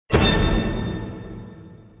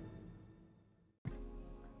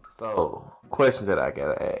So, question that I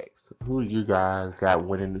gotta ask: who do you guys got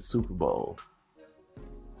winning the Super Bowl?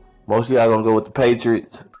 Most of y'all gonna go with the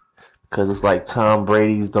Patriots because it's like Tom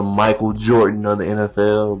Brady's the Michael Jordan of the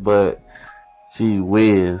NFL. But gee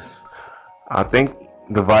whiz, I think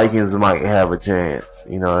the Vikings might have a chance.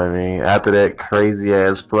 You know what I mean? After that crazy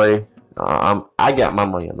ass play, I got my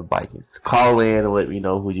money on the Vikings. Call in and let me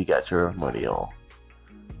know who you got your money on.